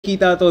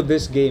kita to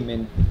this game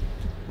and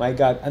my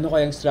god, ano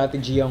kayang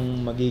strategy ang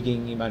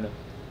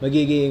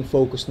magiging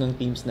focus ng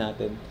teams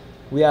natin.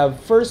 We have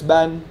first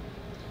ban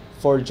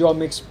for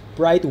JMX,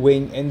 Bright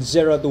Wing and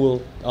Zeratul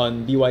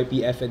on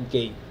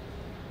BYP.FNK.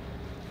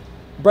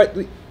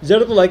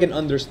 Zeratul I can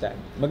understand.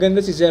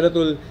 Maganda si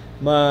Zeratul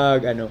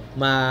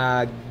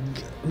mag-gank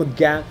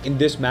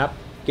in this map.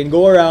 Can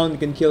go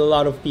around, can kill a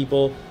lot of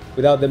people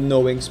without them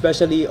knowing,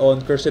 especially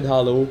on Cursed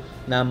Hollow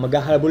na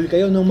maghahabol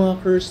kayo ng mga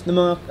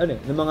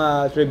ng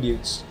mga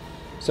tributes.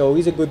 So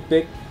he's a good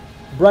pick.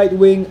 Bright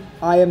Wing,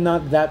 I am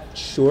not that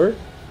sure.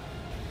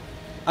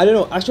 I don't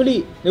know.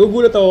 Actually,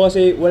 nagugulat ako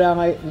kasi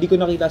hindi ko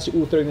nakita si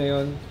Uther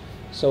ngayon.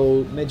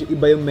 So medyo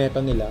iba yung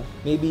meta nila.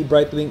 Maybe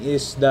Bright Wing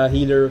is the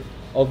healer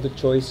of the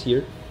choice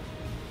here.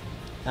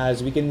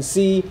 As we can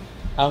see,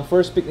 ang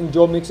first pick ng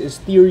JMX is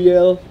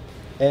Tyrael.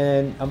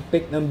 And ang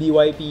pick ng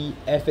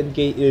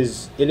BYP.FNK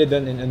is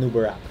Illidan and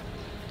Anubarak.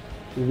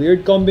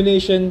 Weird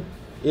combination,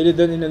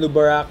 Illidan and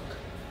Anubarak,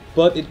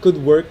 but it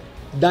could work.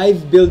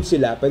 Dive build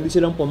sila, pwede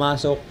silang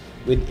pumasok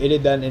with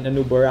Illidan and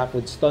Anubarak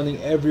with stunning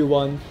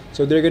everyone.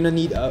 So they're gonna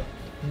need a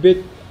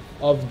bit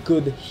of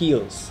good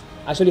heals.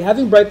 Actually,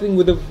 having Brightwing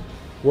would have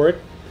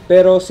worked,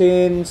 pero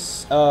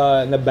since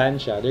na-ban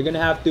siya, they're gonna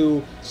have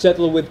to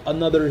settle with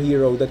another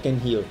hero that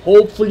can heal.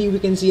 Hopefully, we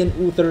can see an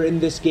Uther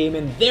in this game,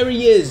 and there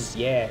he is!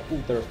 Yeah,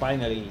 Uther,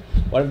 finally.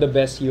 One of the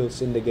best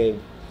heals in the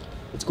game.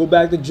 Let's go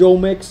back to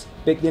JMX.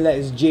 Pick nila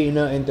is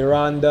Jaina and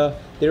Tyrande.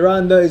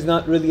 Tyrande is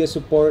not really a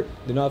support.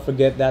 Do not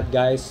forget that,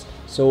 guys.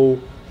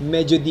 So,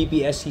 medyo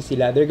DPS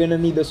sila. They're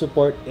gonna need the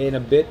support in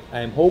a bit.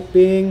 I'm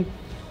hoping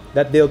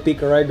that they'll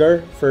pick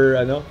Rhaegar for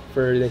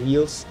the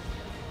heals.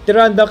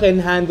 Tyrande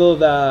can handle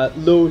the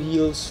low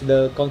heals,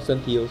 the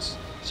constant heals.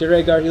 Si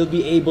Rhaegar, he'll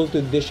be able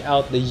to dish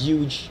out the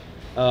huge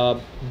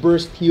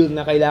burst heal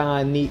na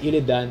kailangan ni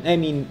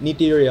ni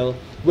Tyrael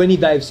when he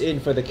dives in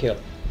for the kill.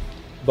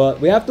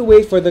 But we have to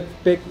wait for the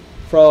pick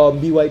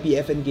from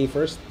BYP.FNK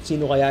first.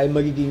 Sino kaya ay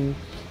magiging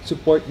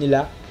support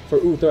nila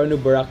for Uther,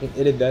 Anubarak, and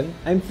Illidan?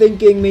 I'm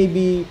thinking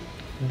maybe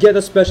get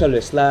a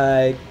specialist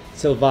like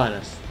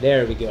Sylvanas.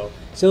 There we go.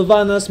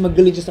 Sylvanas,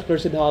 magaling siya sa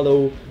Cursed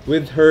Hollow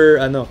with her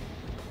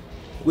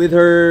with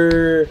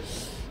her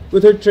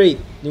trait,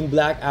 yung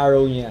Black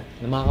Arrow niya,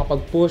 na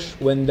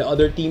makakapag-push when the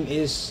other team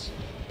is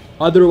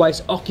otherwise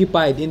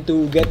occupied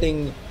into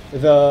getting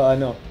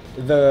the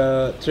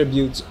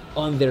tributes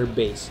on their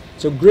base.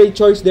 So great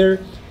choice there,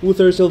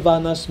 Uther,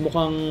 Sylvanas.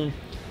 Mukhang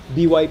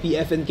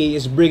BYP.FNK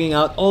is bringing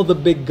out all the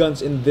big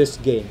guns in this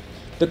game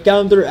to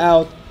counter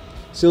out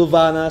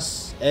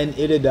Sylvanas and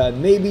Illidan.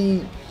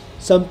 Maybe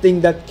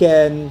something that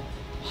can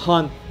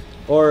hunt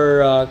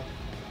or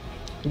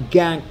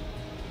gank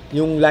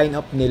yung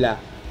lineup nila.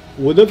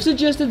 Would have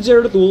suggested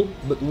Zeratul,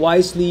 but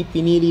wisely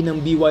pinili ng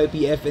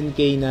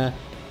BYP.FNK na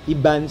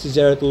i-ban si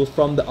Zeratul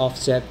from the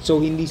offset, so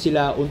hindi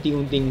sila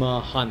unti-unting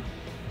ma-hunt.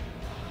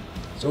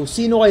 So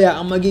sino kaya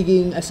ang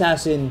magiging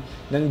assassin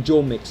ng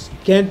JMX?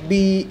 Can't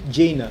be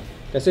Jaina,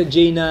 kasi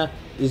Jaina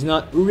is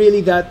not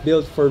really that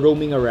built for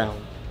roaming around.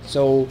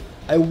 So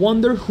I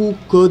wonder who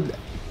could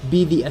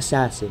be the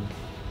assassin.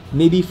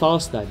 Maybe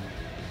Falstad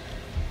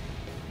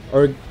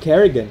or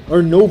Kerrigan or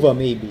Nova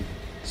maybe.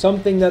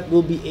 Something that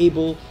will be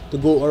able to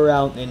go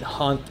around and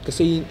hunt,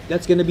 kasi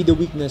that's gonna be the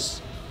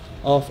weakness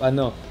of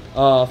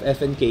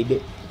FNK.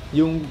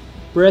 Yung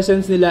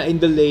presence nila in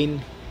the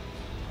lane,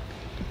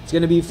 it's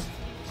gonna be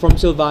from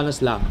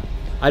Sylvanas lang.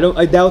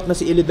 I doubt na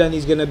si Illidan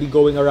is gonna be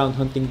going around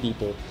hunting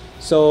people.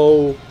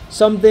 So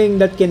something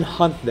that can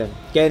hunt them,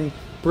 can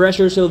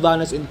pressure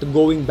Sylvanas into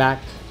going back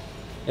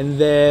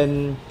and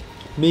then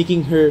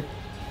making her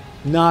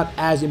not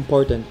as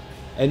important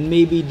and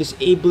maybe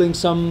disabling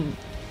some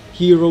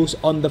heroes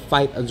on the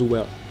fight as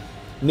well.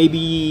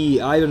 Maybe,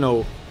 I don't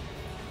know,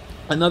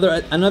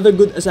 another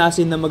good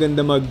assassin na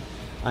maganda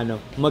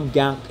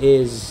mag-gank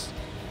is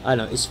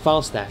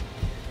Falstad.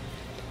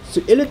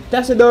 So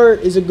Tassadar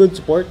is a good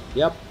support.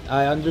 Yep,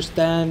 I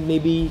understand.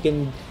 Maybe he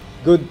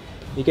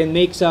can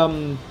make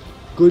some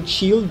good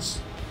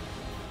shields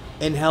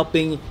and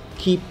helping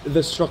keep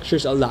the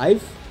structures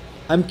alive.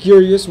 I'm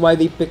curious why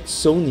they picked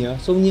Sonya.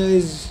 Sonya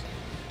is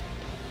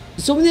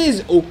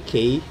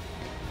okay.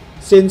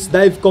 Since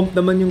dive comp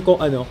naman yung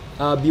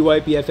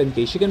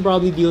BYP.FNK, she can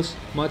probably deal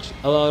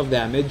a lot of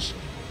damage.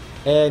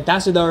 And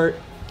Tassadar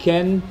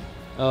can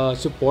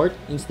support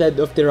instead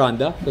of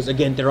Tyrande, because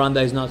again,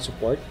 Tyrande is not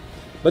support.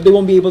 But they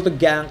won't be able to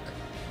gank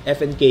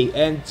FNK.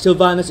 And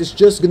Sylvanas is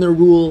just gonna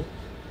rule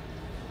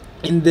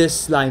in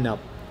this lineup.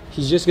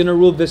 She's just gonna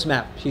rule this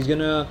map. She's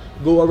gonna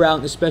go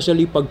around,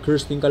 especially pag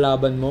cursed yung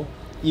kalaban mo.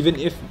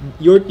 Even if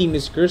your team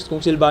is cursed,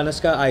 kung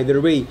Sylvanas ka, either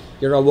way,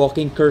 you're a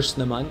walking curse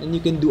naman, and you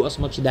can do as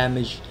much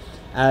damage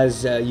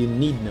as you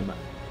need naman.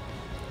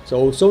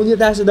 So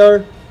Sonya,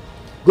 Tassadar,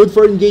 good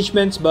for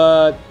engagements,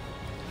 but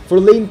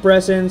for lane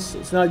presence,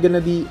 it's not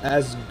gonna be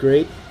as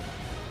great.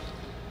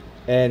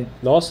 And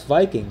Lost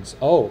Vikings.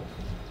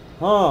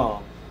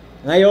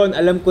 Ngayon,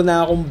 alam ko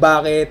na kung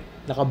bakit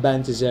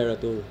nakaban si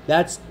Zeratul.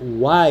 That's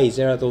why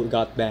Zeratul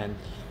got banned.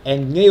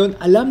 And ngayon,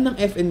 alam ng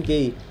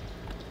FNK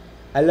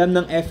Alam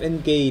ng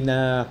FNK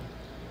na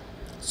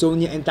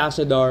Sonya and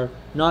Tassadar,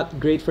 not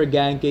great for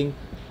ganking.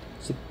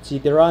 Si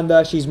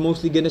Tiranda, she's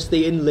mostly gonna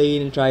stay in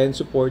lane and try and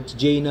support.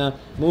 Jaina,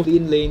 mostly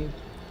in lane,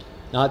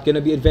 not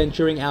gonna be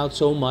adventuring out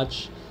so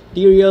much.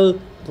 Tyrael,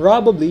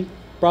 probably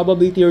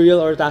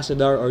Tyrael or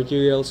Tassadar or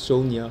Tyrael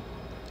Sonya.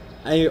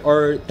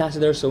 Or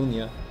Tassadar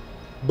Sonya.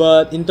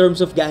 But in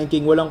terms of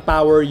ganking, walang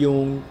power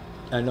yung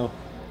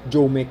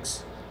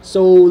JMX.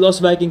 So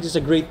Lost Vikings is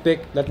a great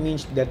pick. That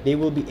means that they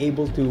will be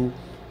able to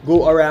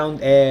go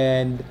around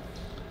and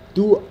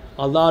do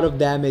a lot of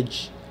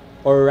damage,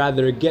 or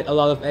rather get a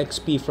lot of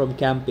XP from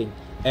camping.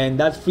 And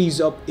that frees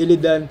up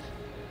Illidan,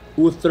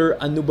 Uther,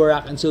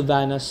 Anubarak, and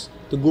Sylvanas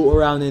to go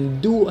around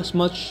and do as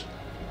much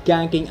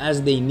ganking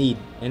as they need.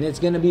 And it's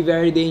gonna be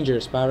very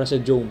dangerous para sa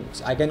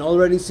JMX. I can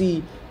already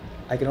see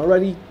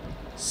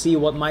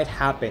what might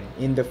happen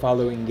in the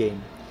following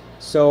game.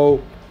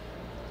 So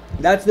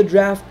that's the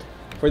draft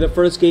for the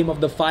first game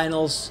of the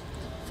finals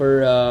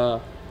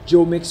for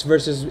JMX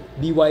versus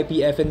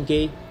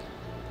BYP.FNK.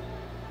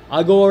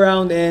 I'll go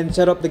around and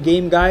set up the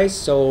game, guys,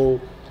 so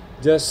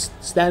just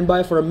stand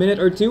by for a minute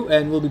or two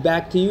and we'll be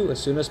back to you as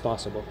soon as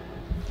possible.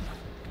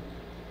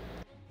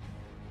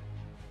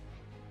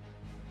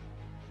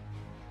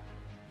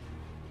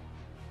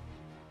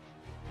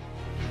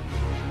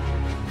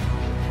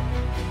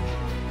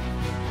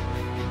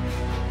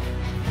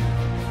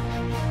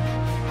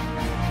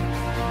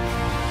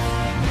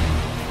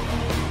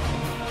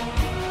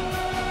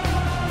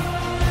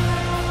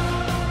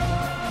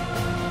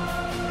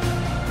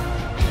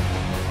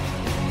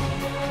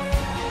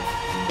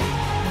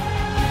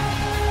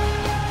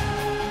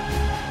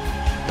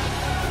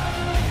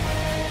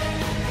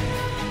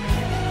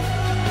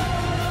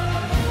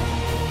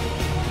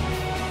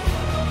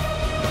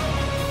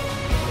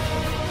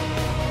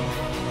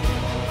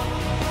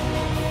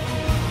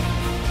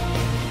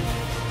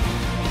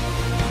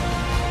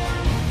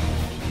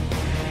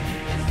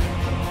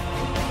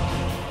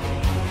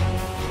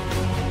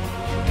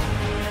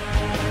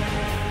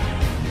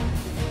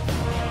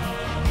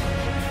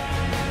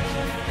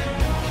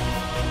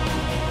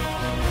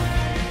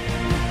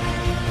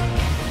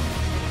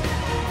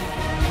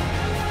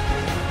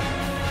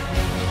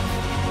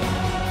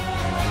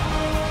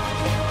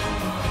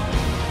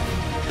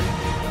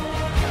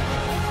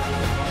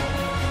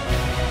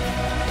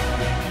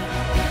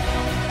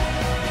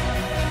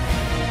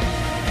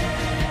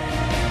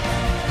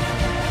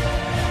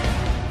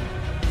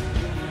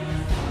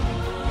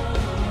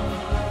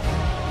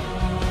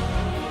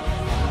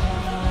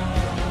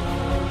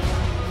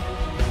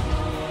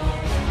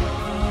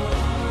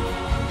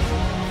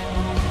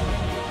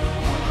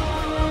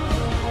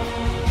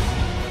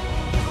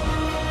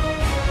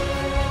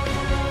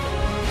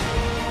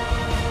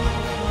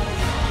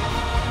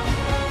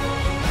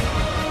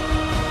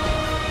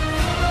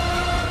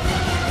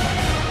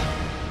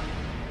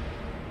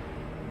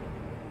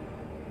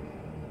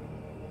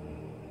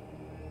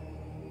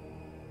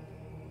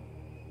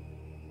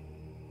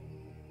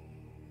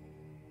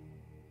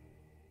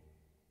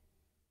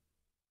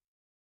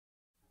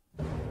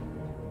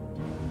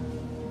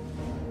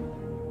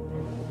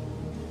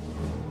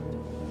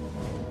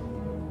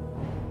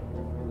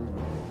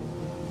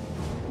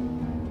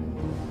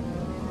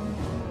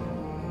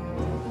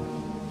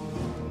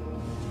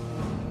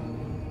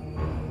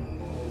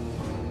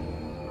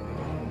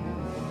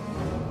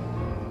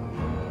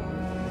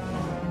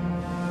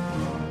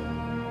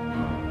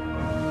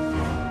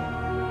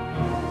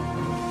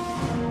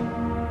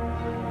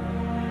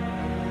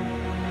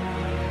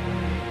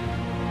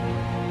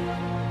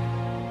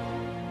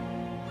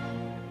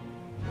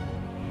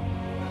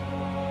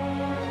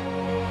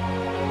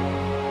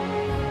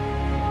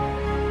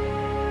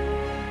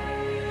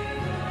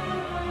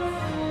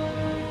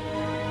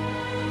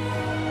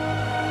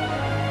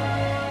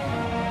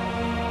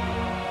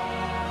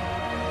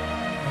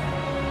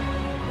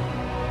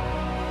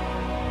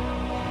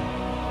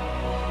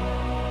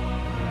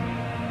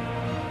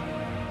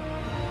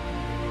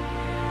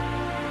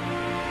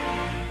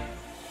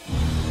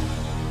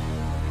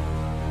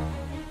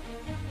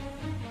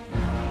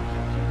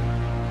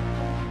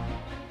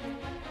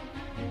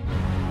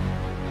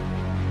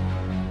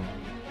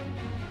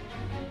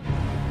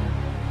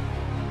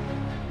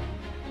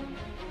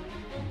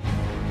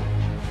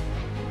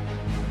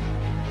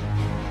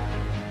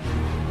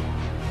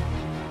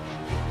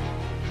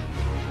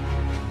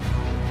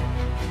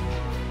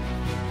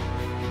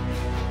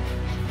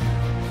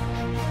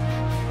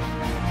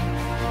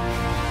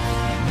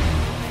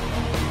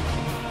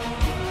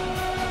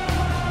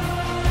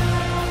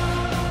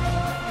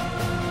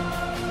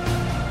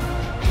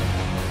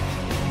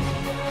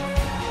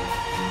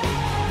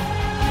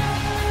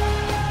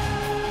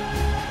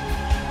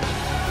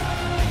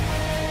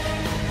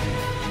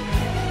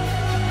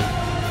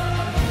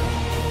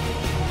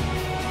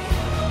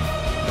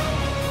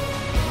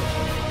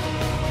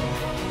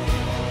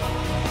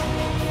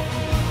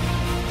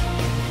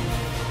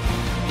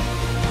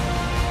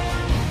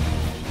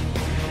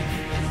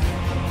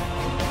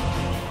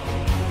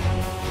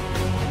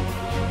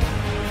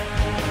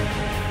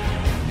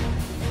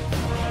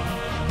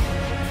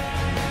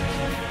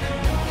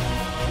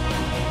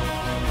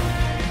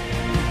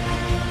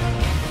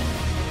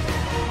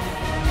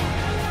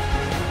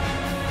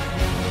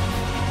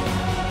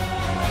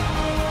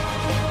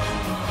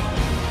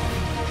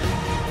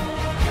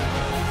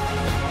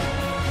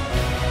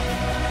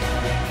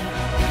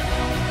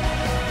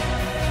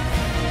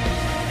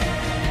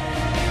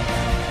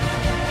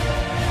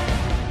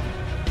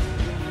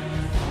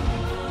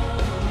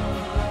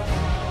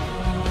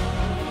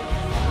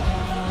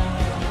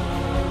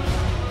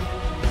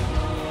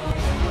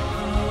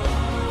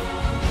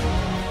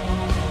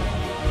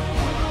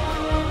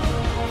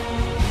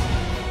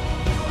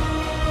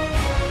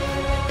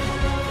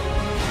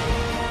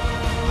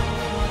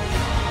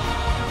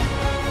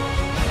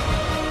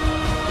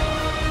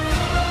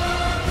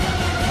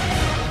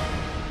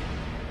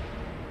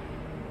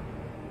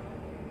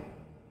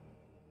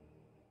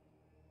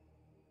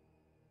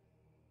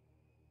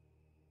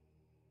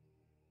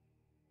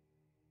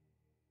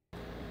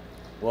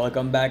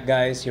 Welcome back,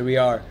 guys. Here we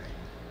are.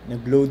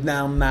 Nag-load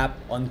na ang map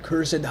on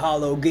Cursed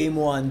Hollow Game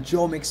 1.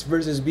 JMX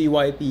versus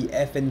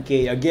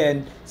BYP.FNK.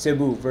 Again,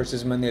 Cebu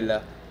versus Manila.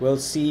 We'll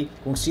see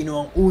kung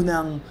sino ang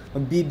unang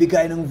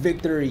magbibigay ng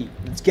victory.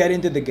 Let's get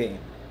into the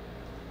game.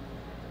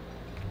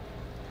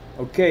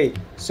 Okay,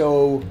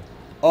 so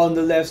on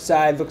the left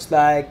side, looks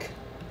like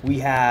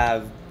we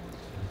have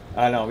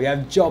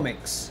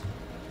JMX,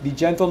 the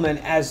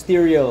Gentleman as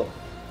Tyrael,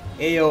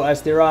 Ayo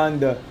as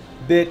Tyrande,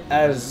 Bit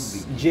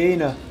as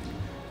Jaina,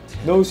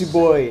 Noisy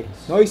Boy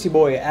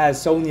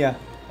as Sonya,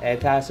 and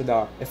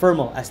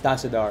Ephemeral as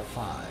Tassadar.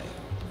 5,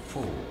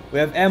 4. We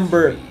have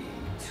Ember 3,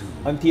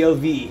 2, on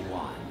TLV.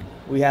 1.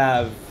 We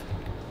have,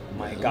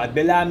 my God,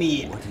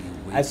 Bellamy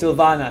as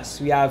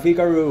Sylvanas. We have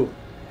Hikaru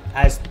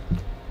as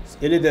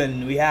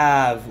Illidan. We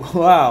have,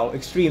 wow,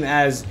 Extreme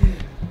as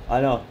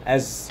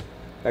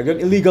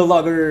illegal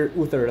logger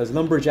Uther, as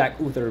Lumberjack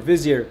Uther.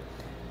 Vizier,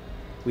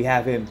 we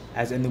have him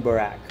as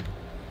Enubarak.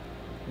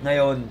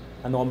 Ngayon,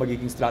 ano ang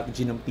magiging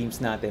strategy ng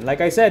teams natin?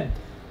 Like I said,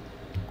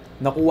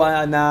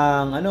 nakuha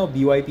ng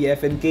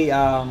BYP.FNK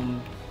ang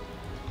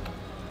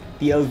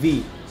TLV.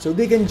 So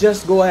they can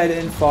just go ahead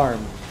and farm.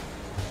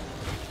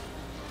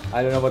 I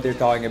don't know what they're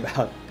talking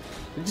about.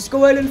 Just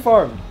go ahead and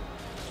farm.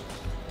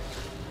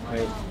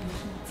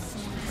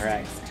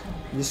 Alright.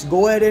 Just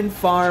go ahead and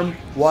farm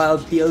while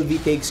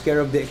TLV takes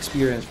care of the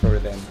experience for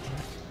them.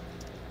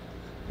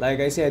 Like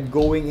I said,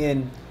 going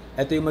in,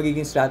 ito yung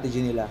magiging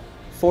strategy nila.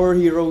 4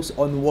 heroes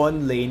on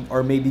one lane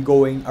or maybe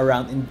going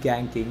around and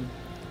ganking.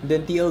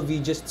 Then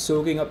TLV just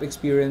soaking up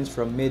experience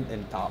from mid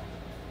and top.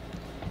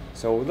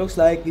 So it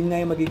looks like yun nga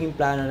yung magiging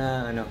plano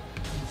na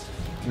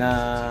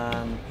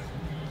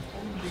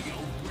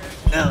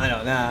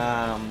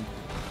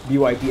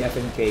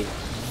BYP.FNK.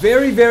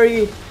 Very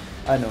very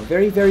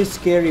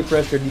scary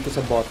pressure dito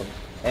sa bottom.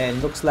 And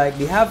looks like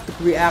they have to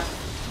react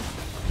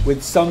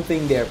with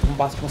something there.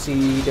 Pumpasok mo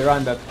si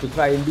Tyrande to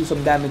try and do some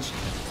damage.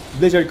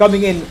 Blizzard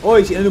coming in.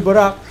 Oy, si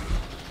Enubarak.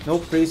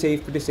 Nope, pretty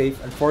safe.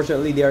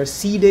 Unfortunately, they are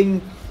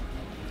seeding.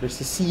 There's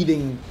a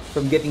seeding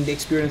from getting the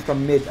experience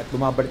from mid at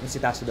bumabalik na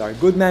si Tassadar.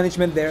 Good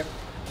management there.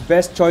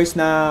 Best choice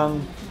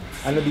ng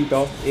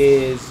dito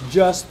is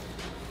just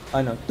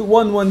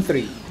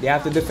 2-1-1-3. They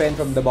have to defend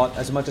from the bot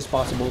as much as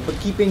possible, but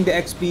keeping the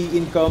XP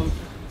income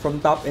from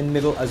top and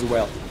middle as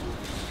well.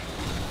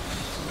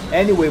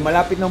 Anyway,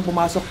 malapit nang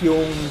pumasok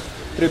yung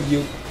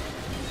tribute.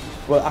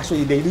 Well,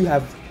 actually, they do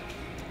have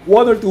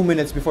 1 or 2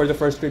 minutes before the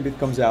first tribute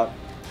comes out,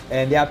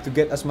 and they have to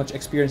get as much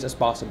experience as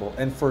possible.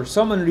 And for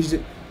some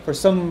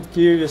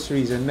curious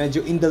reason, medyo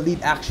in the lead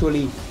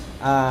actually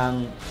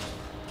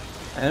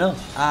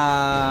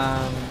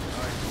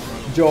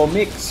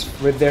JMX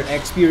with their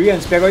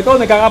experience. Pero ito,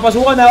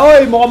 nagkakapasukan na.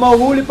 Oy, mukhang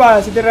mahuhuli pa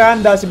si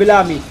Tyrande, si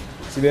Bellamy.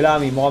 Si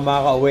Bellamy, mukhang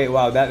makaka-uwi.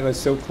 Wow, that was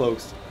so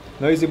close.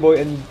 Noisy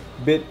Boy and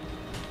Bit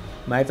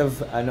might have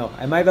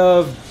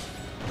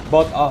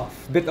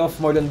bit off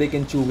more than they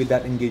can chew with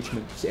that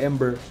engagement. Si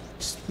Ember,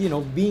 just,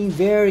 being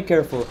very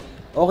careful.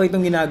 Okay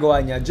itong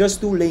ginagawa niya. Just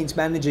 2 lanes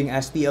managing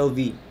as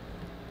TLV.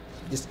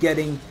 Just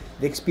getting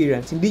the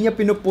experience. Hindi niya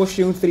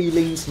pinupush yung 3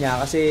 lanes niya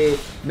kasi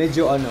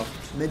medyo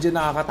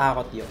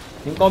nakakatakot yun.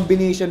 Yung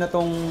combination na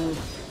tong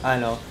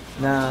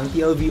ng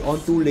TLV on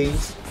 2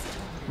 lanes,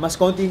 mas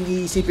konting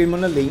iisipin mo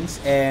na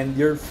lanes and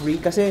you're free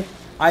kasi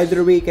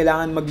either way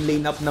kailangan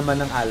mag-lane up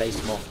naman ng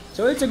allies mo.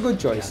 So it's a good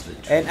choice.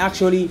 And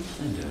actually,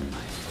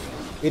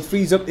 it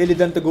frees up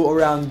Illidan to go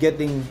around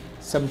getting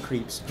some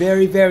creeps.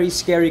 Very, very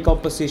scary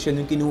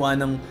composition yung kinuha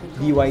ng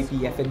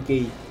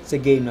BYP.FNK sa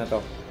game na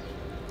to.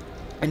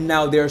 And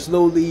now they're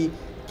slowly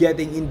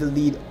getting in the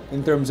lead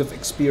in terms of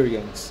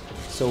experience.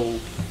 So,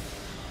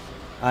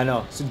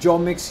 so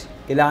JMX,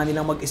 kailangan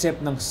nilang mag-isip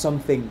ng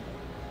something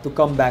to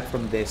come back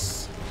from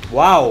this.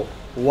 Wow,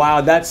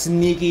 that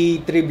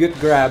sneaky tribute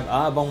grab.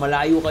 Bang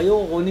malayo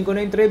kayo, kunin ko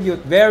na yung tribute.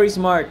 Very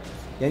smart.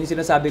 Yan yung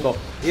sinasabi ko.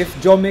 If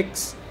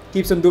JMX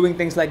keeps on doing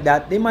things like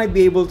that, they might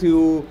be able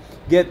to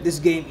get this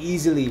game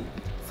easily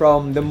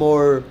from the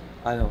more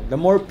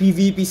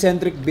PvP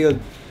centric build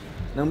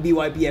ng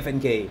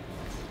BYP.FNK.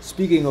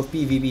 Speaking of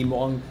PvP,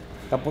 mukhang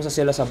tapos na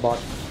sila sa bot.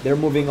 They're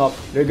moving up.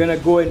 They're gonna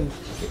go and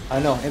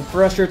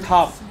pressure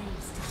top.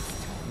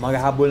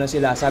 Maghahabol na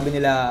sila. Sabi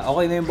nila,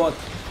 okay na yung bot.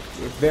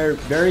 They're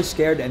very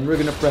scared and we're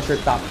gonna pressure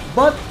top.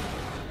 But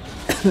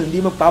hindi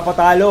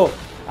magpapatalo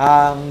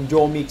ang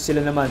JMX. Sila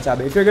naman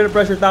sabi, if you're gonna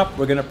pressure top,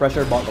 we're gonna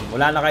pressure bottom.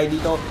 Wala na kayo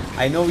dito.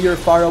 I know you're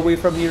far away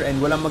from here and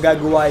walang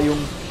magagawa yung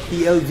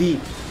TLV,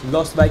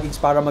 Lost Vikings,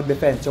 para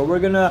mag-defend. So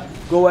we're gonna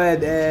go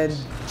ahead and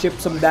chip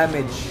some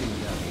damage.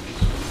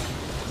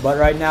 But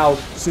right now,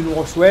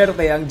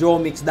 swerte ang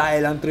JMX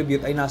dahil ang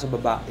tribute ay nasa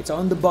baba. It's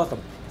on the bottom.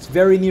 It's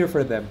very near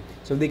for them.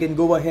 So they can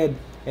go ahead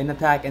and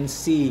attack and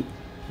see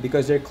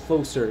because they're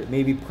closer.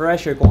 Maybe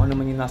pressure kung ano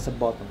man yung nasa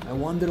bottom. I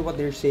wonder what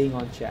they're saying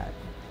on chat.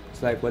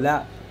 It's like,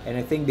 wala. And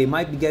I think they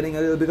might be getting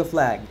a little bit of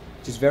lag,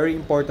 which is very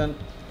important.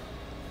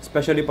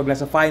 Especially pag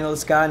nasa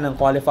finals ka ng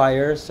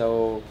qualifier.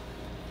 So,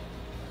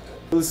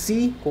 we'll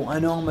see kung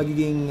ano ang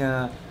magiging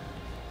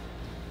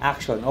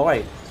action.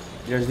 Okay.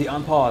 There's the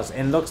unpause,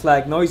 and looks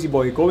like Noisy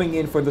Boy going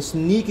in for the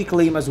sneaky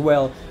claim as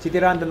well. Si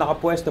Tiranda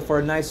nakapwesto for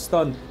a nice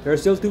stun. There are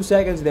still 2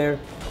 seconds there.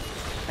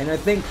 And I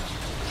think,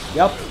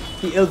 yup,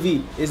 PLV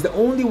is the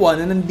only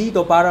one na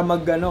nandito para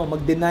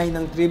mag-deny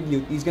ng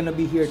tribute. He's gonna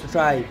be here to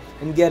try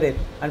and get it.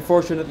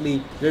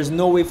 Unfortunately, there's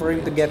no way for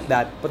him to get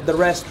that. But the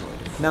rest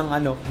ng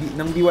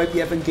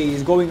BYP.FNK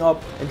is going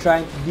up and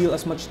trying to deal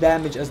as much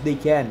damage as they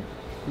can.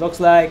 Looks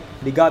like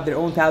they got their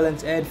own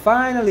talents, and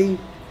finally,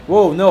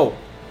 whoa, no.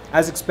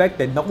 As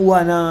expected,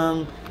 nakuha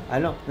ng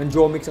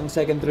JMX ang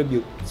second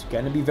tribute. It's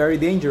gonna be very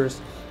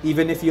dangerous.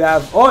 Even if you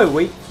have, oh,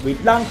 wait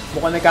lang.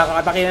 Mukhang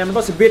nagkakatake na naman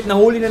to. Si Bit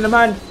nahuli na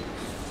naman.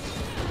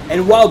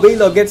 And wow,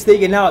 Baylog gets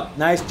taken out.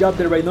 Nice job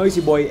there by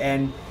Noisy Boy,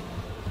 and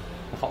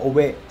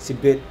nakauwi si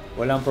Bit.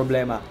 Walang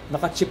problema.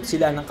 Naka-chip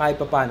sila ng kahit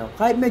papano.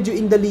 Kahit medyo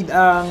in the lead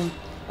ang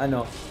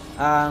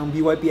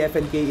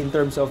BYP.FNK in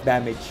terms of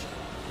damage.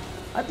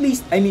 At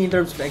least, I mean in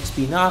terms of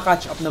XP,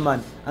 nakaka-catch up naman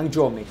ang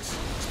JMX.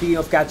 Speaking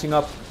of catching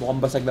up, mukhang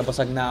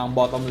basag na ang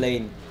bottom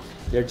lane.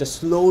 They're just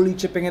slowly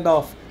chipping it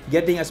off,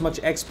 getting as much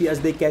XP as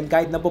they can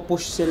kahit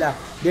napupush sila.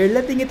 They're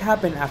letting it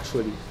happen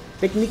actually.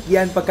 Technique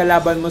yan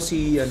pagkalaban mo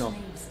si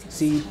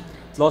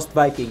Lost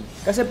Viking.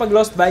 Kasi pag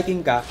Lost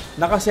Viking ka,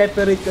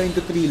 naka-separate ka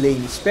into 3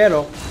 lanes.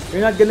 Pero,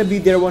 you're not gonna be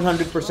there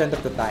 100%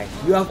 of the time.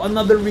 You have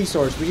another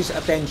resource, which is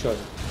attention.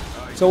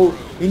 So,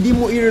 hindi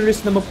mo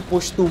i-risk na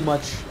mapupush too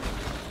much.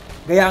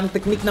 Kaya ang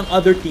technique ng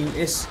other team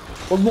is,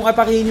 huwag mong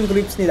apakihin yung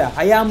creeps nila.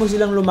 Hayaan mo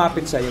silang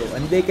lumapit sa'yo.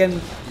 And they can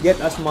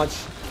get as much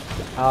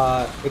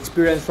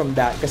experience from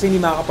that. Kasi hindi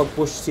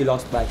makakapag-push si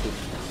Lost Viking.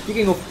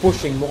 Speaking of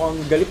pushing,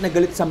 mukhang galit na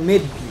galit sa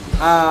mid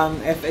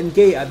ang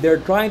FNK. They're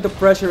trying to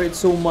pressure it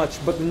so much,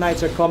 but the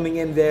Knights are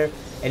coming in there.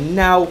 And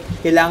now,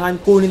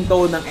 kailangan kunin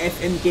to ng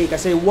FNK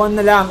kasi 1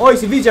 na lang. Oy,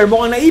 si Vizier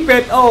mukhang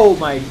naipit. Oh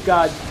my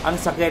God, ang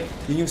sakit.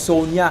 Yun yung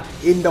zone niya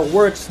in the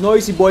works.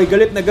 Noisy Boy,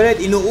 galit na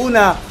galit.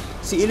 Inuuna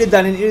si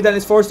Illidan, and Illidan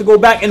is forced to go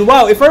back. And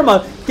wow,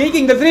 Ephemeral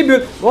taking the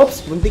tribute. Oops,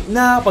 muntik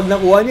na. Pag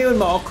nakuha niya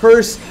yun,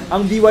 maka-curse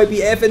ang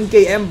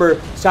BYP.FNK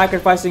Ember,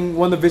 sacrificing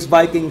one of his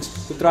Vikings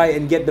to try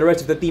and get the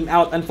rest of the team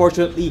out.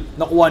 Unfortunately,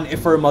 nakuha ni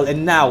Ephemeral,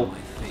 and now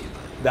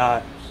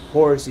the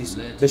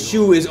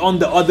shoe is on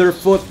the other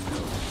foot.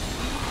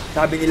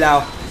 Sabi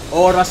nila,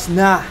 oras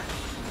na.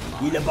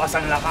 Ilabas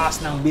ang lakas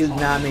ng build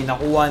namin.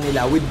 Nakuha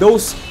nila. With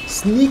those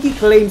sneaky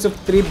claims of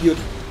tribute,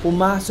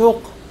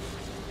 pumasok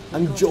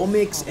ang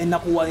JMX and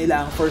nakuha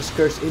nila ang first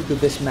curse into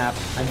this map.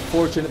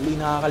 Unfortunately,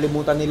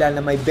 nakakalimutan nila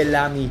na may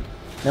Bellamy,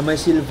 na may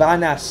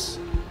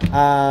Sylvanas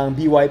ang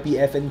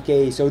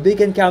BYP.FNK. So they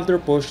can counter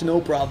push,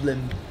 no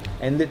problem.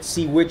 And let's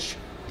see which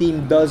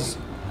team does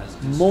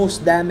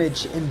most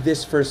damage in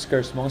this first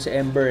curse. Mga si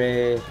Ember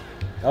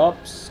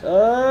oops.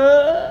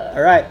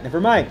 Alright, never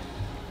mind.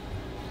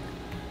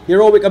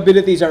 Heroic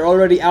abilities are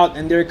already out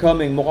and they're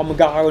coming. Mukhang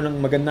magkakaroon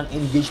ng magandang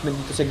engagement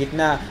dito sa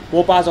gitna.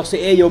 Pumapasok si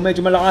Ayo,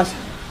 medyo malakas.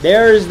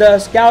 There's the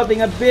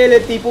scouting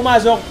ability.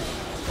 Pumasok.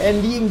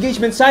 And the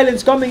engagement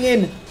silence coming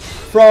in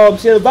from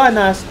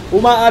Sylvanas.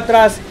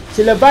 Umaatras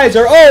sila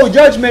Visor. Oh,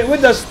 Judgment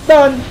with the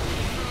stun.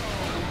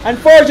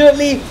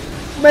 Unfortunately,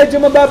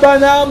 medyo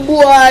mababa na ang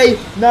buhay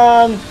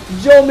ng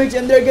JMX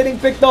and they're getting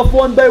picked off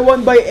one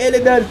by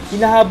Illidan.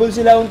 Hinahabol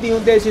sila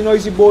unti-unti. Si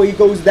Noisy Boy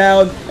goes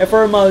down.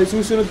 Ephemeral,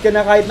 susunod ka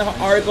na kahit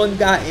naka-Archon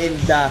ka. And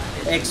the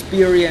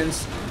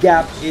experience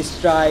gap is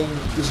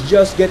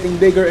just getting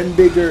bigger and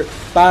bigger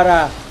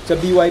para sa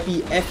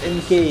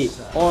BYP.FNK.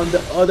 On the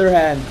other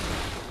hand,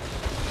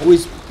 who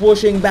is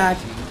pushing back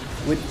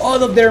with all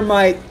of their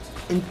might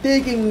and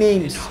taking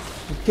names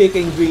and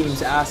kicking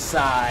dreams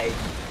aside.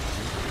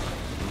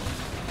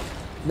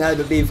 Now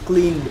that they've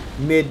cleaned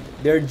mid,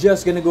 they're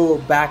just gonna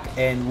go back,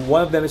 and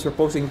one of them is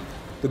proposing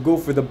to go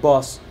for the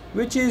boss,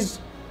 which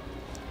is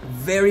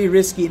very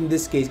risky in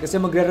this case kasi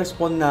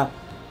magre-respond na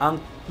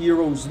ang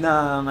heroes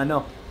ng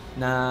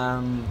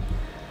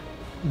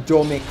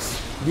JMX.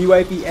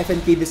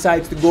 BYP.FNK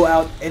decides to go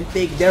out and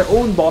take their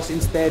own boss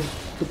instead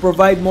to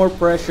provide more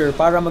pressure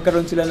para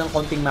magkaroon sila ng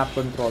konting map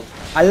control.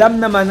 Alam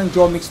naman ng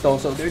JMX to,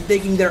 so they're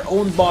taking their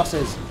own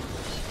bosses,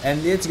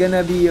 and it's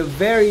gonna be a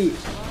very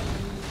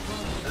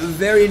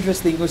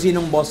interesting kung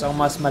sinong boss ang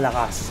mas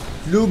malakas.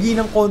 Lugi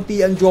ng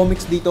konti ang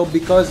JMX dito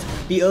because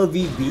PLV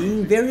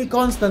being very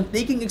constant,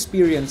 taking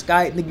experience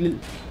kahit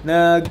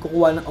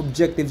nagkukuha ng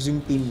objectives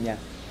yung team niya.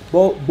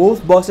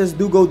 Both bosses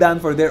do go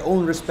down for their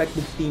own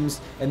respective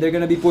teams and they're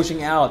gonna be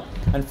pushing out.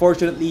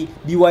 Unfortunately,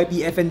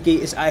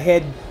 BYP.FNK is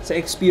ahead sa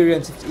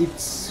experience.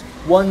 It's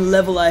one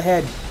level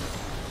ahead.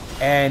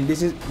 And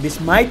this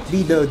might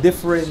be the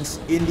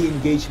difference in the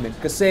engagement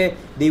kasi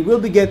they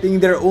will be getting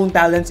their own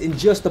talents in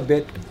just a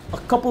bit. A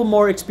couple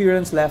more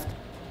experience left.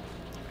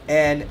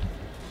 And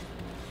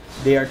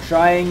they are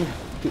trying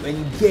to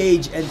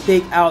engage and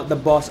take out the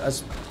boss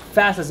as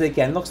fast as they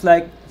can. Looks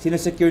like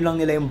sinasecure lang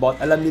nila yung bot.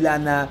 Alam nila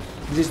na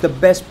this is the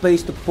best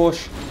place to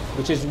push,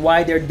 which is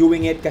why they're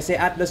doing it. Kasi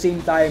at the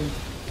same time,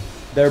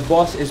 their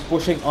boss is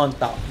pushing on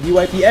top.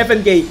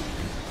 BYP.FNK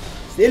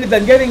still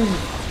then getting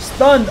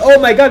stunned. Oh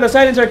my God, the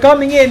silence are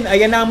coming in.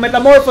 Ayan na ang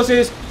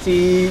metamorphosis.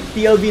 Si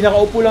TLV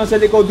nakaupo lang sa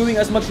likod doing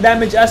as much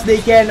damage as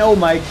they can. Oh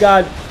my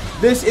god.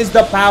 This is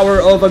the power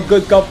of a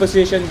good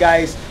composition,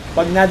 guys.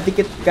 Pag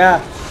nadikit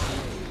ka,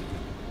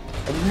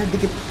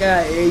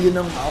 yun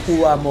ang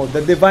makakuha mo.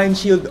 The Divine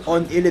Shield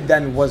on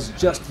Illidan was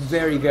just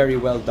very, very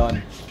well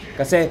done.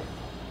 Kasi,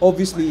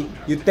 obviously,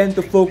 you tend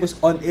to focus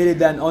on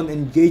Illidan on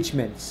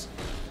engagements.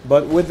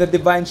 But with the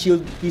Divine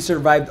Shield, he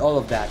survived all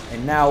of that.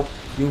 And now,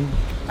 yung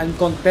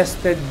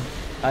uncontested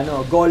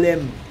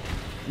golem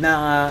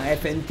na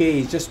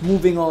FNK is just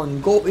moving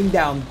on, going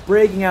down,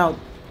 breaking out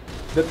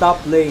the top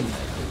lane.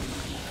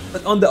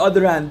 But on the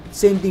other hand,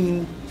 same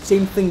thing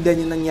din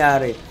yung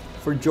nangyari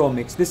for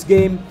JMX. This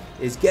game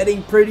is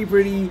getting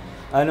pretty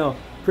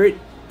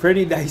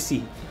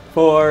dicey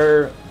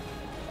for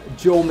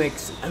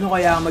JMX. Ano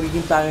kaya ang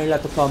magiging plano nila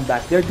to come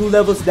back? They're 2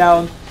 levels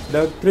down.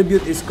 The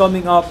tribute is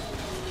coming up.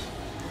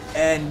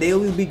 And they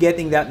will be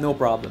getting that no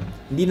problem.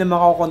 Hindi na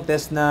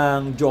makakontest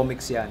ng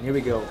JMX yan. Here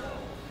we go.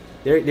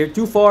 They're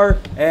too far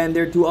and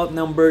they're too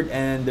outnumbered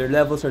and their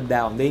levels are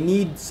down. They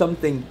need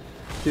something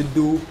to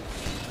do.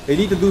 They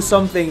need to do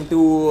something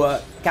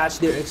to catch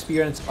their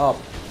experience up.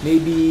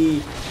 Maybe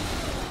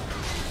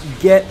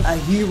get a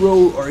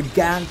hero or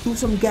gank, do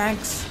some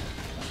ganks,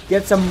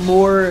 get some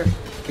more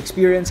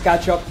experience,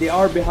 catch up. They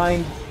are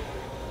behind.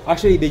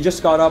 Actually, they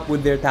just caught up with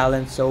their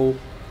talent, so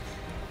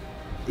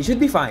they should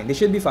be fine. They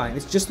should be fine.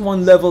 It's just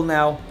 1 level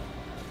now.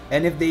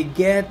 And if they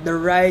get the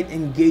right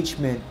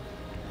engagement,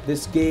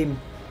 this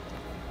game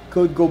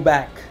could go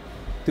back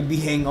to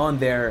being on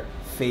their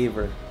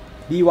favor.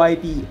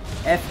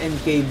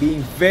 BYP.FNK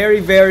being very,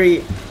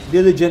 very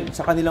diligent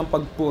sa kanilang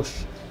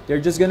pag-push.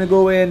 They're just gonna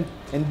go in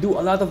and do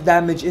a lot of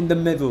damage in the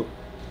middle.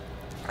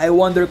 I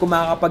wonder kung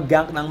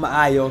makakapag-gank ng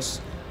maayos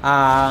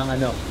ang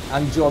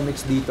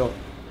JMX dito.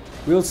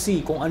 We'll see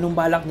kung anong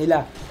balak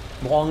nila.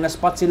 Mukhang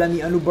na-spot sila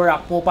ni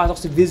Barak, pumapasok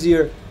si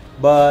Vizier,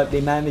 but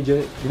they managed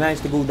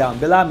to go down.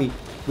 Bellamy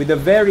with a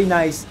very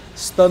nice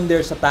stun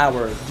there sa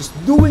tower, just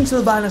doing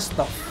Sylvana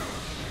stuff.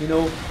 You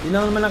know, yun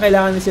lang naman ang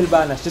kailangan ni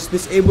Sylvanas. Just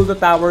disable the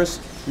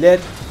towers, let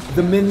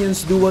the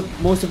minions do what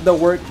most of the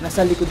work.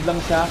 Nasa likod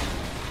lang siya.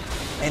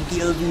 And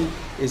TLV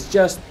is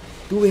just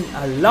doing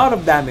a lot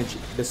of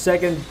damage. The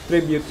second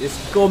tribute is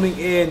coming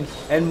in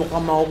and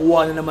mukhang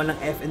makukuha na naman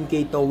ng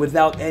FNK to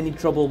without any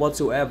trouble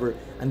whatsoever.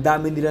 Ang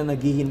dami nila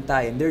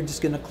naghihintay and they're just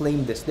gonna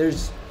claim this.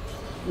 There's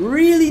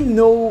really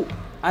no,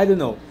 I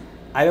don't know.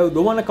 I don't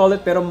wanna call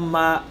it, pero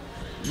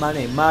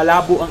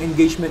malabo ang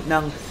engagement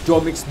ng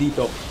JMX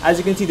dito. As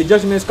you can see, the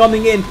Judgment is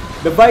coming in.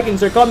 The Vikings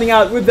are coming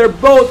out with their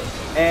boat.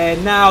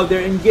 And now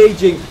they're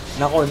engaging.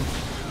 Nakon,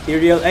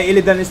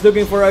 Illidan is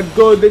looking for a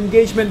good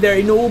engagement there.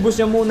 Inuubos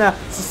niya muna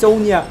si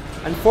Sonya.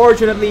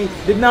 Unfortunately,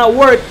 did not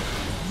work.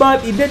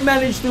 But he did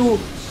manage to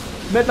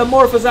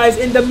metamorphosize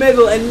in the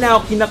middle. And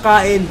now,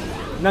 kinakain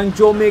ng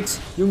JMX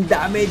yung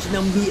damage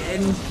ng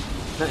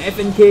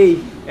FNK.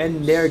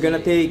 And they're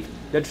gonna take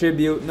the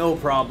tribute, no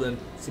problem.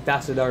 Si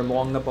Tassadar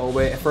mukhang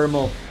napauwi.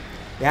 Fermo,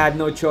 they had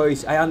no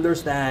choice. I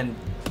understand.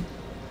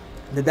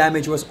 The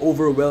damage was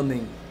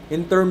overwhelming.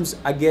 In terms,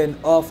 again,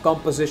 of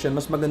composition,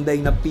 mas maganda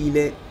yung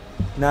napili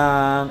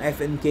ng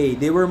FNK.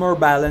 They were more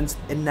balanced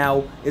and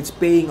now it's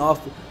paying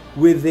off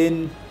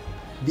within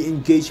the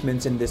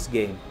engagements in this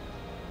game.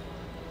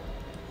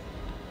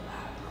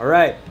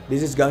 Alright, this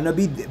is gonna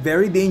be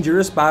very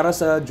dangerous para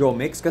sa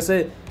JMX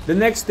kasi the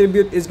next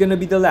tribute is gonna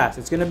be the last.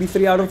 It's gonna be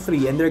 3 out of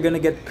 3 and they're gonna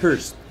get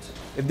cursed.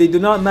 If they do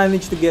not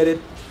manage to get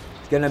it,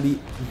 it's gonna be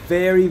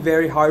very,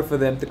 very hard for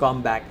them to come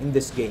back in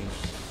this game.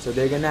 So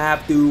they're gonna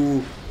have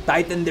to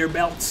tighten their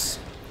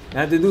belts. They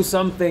have to do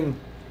something.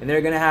 And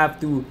they're gonna have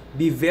to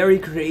be very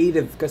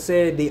creative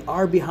kasi they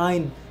are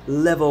behind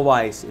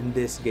level-wise in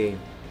this game.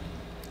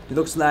 It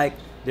looks like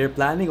they're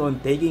planning on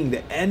taking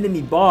the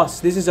enemy boss.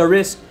 This is a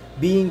risk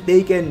being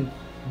taken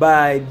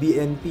by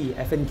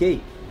BNP.FNK.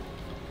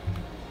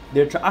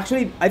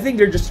 Actually, I think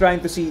they're just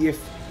trying to see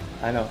if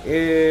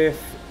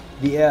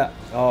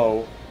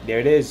oh, there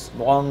it is.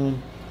 Mukhang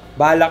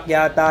balak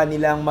yata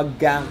nilang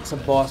mag-gank sa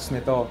boss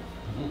nito.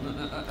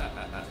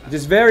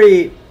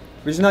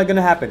 Which is not gonna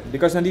happen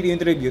because nandito yung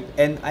tribute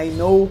and I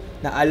know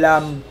na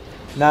alam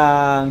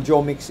ng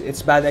JMX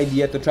it's bad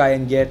idea to try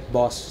and get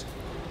boss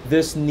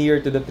this near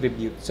to the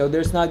tribute. So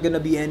there's not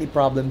gonna be any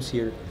problems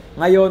here.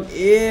 Ngayon,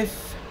 if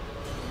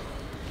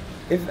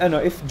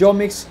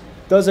JMX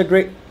does a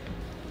great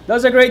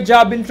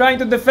job in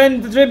trying to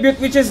defend the tribute,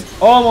 which is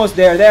almost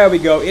there. There we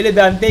go.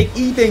 Illidan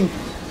eating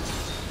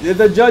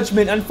the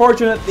judgment.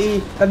 Unfortunately,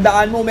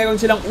 tandaan mo, meron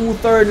silang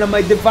Uther na may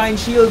Divine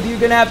Shield. You're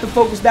gonna have to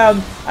focus down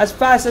as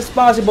fast as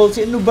possible.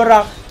 Si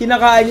Barak,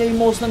 kinakain niya yung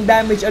most ng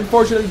damage.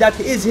 Unfortunately, that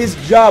is his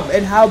job.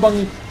 And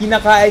habang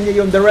kinakain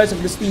niya yung the rest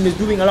of the team is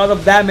doing a lot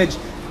of damage.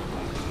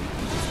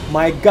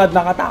 My God,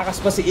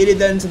 nakatakas pa si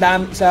Illidan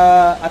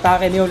sa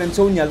atake niyo ng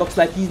Sonya. Looks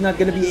like he's not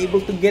gonna be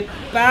able to get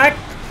back.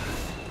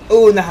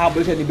 Oh, nahabol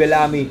siya ni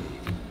Bellamy.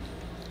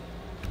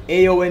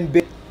 AO and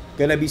Bit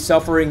gonna be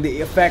suffering the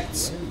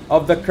effects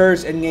of the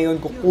curse and ngayon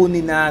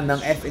kukunin na ng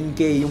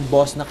FNK yung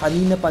boss na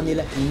kanina pa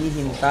nila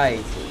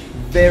hinihintay.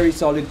 Very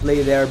solid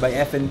play there by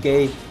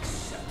FNK.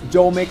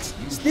 JMX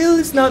still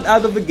is not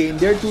out of the game.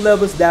 They're 2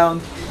 levels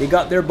down. They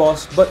got their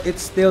boss, but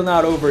it's still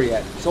not over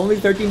yet. It's only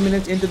 13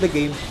 minutes into the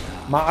game.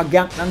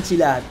 Makagank lang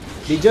sila.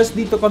 They just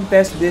need to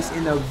contest this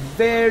in a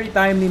very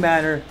timely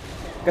manner.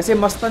 Kasi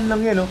mastan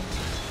lang yan, no?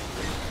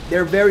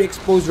 They're very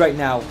exposed right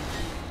now.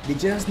 They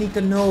just need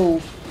to know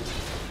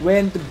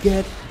when to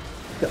get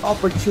the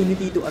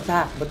opportunity to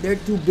attack. But they're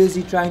too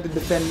busy trying to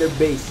defend their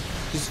base.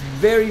 It's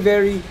very,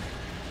 very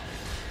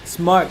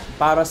smart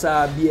para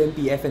sa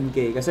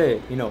BYP.FNK.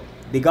 Kasi, you know,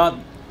 they got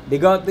the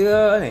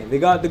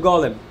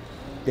golem.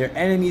 Their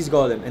enemy's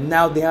golem. And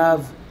now they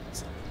have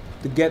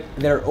to get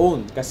their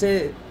own.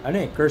 Kasi,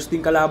 cursed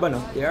yung kalaban,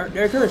 no?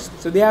 They're cursed.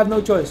 So they have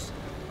no choice.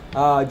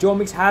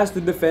 JMX has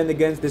to defend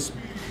against this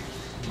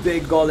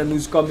big golem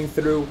who's coming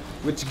through,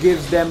 which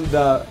gives them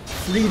the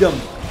freedom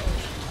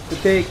to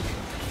take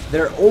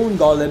their own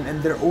golem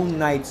and their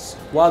own knights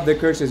while the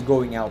curse is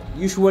going out.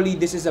 Usually,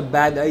 this is a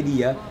bad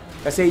idea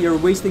kasi you're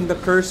wasting the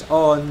curse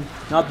on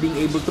not being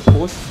able to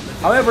push.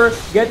 However,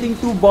 getting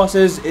 2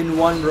 bosses in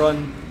one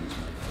run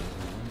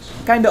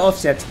kinda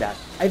offsets that.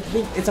 I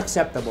think it's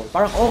acceptable.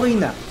 Parang okay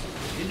na.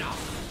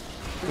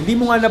 Hindi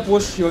mo nga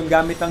na-push yun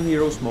gamit ang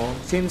heroes mo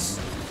since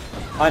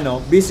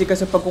busy ka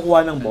sa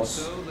pagkukuha ng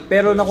boss.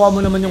 Pero nakuha mo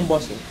naman yung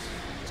boss eh.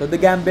 So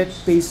the gambit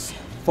pays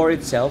for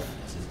itself.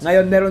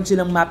 Ngayon meron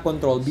silang map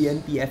control,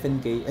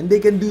 BYP.FNK, and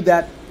they can do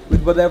that with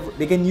whatever,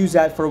 they can use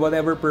that for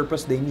whatever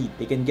purpose they need.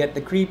 They can get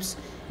the creeps,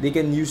 they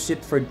can use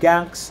it for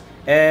ganks,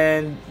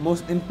 and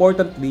most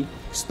importantly,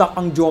 stuck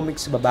ang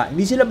JMX sa baba.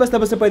 Hindi sila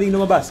basta-basta pwedeng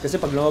lumabas kasi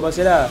pag lumabas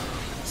sila,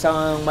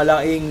 isang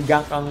malaking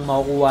gank ang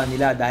makukuha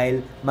nila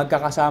dahil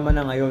magkakasama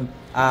na ngayon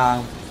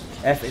ang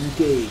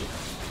FNK.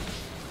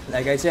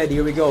 Like I said,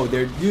 here we go.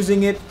 They're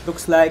using it,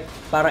 looks like,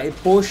 para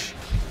i-push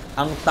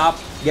ang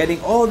top, getting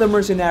all the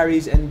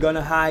mercenaries and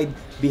gonna hide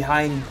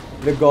behind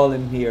the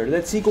golem here.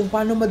 Let's see kung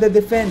paano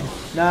madedefend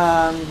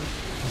ng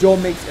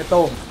JMX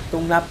itong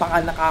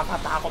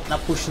nakakatakot na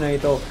push na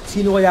ito.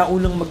 Sino kaya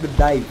unang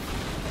mag-dive?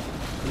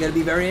 It's gonna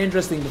be very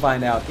interesting to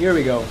find out. Here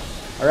we go.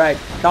 Alright,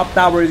 top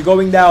tower is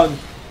going down.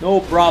 No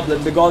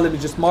problem. The golem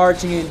is just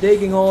marching in,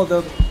 taking all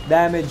the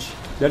damage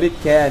that it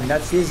can.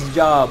 That's his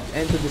job.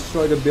 And to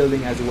destroy the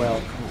building as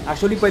well.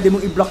 Actually, pwede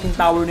mong i-block yung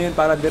tower na yun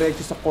para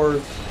diretso sa core.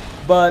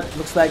 But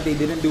looks like they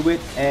didn't do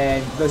it,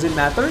 and doesn't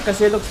matter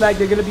kasi it looks like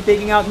they're gonna be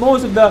taking out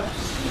most of the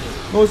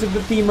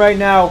team right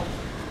now.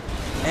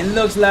 And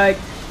looks like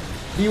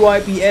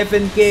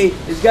BYP.FNK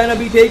is gonna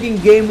be taking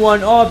game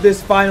 1 of this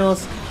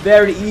finals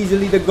very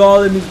easily. The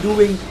golem is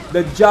doing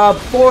the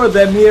job for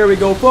them. Here we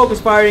go,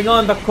 focus firing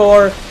on the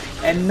core,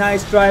 and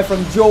nice try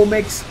from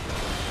JMX.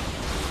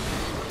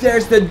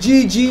 There's the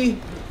GG.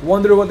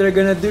 Wonder what they're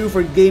gonna do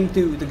for game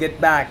 2 to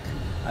get back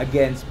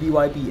against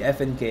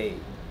BYP.FNK.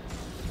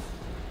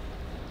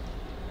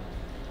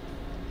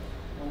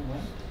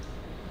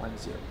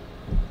 1-0.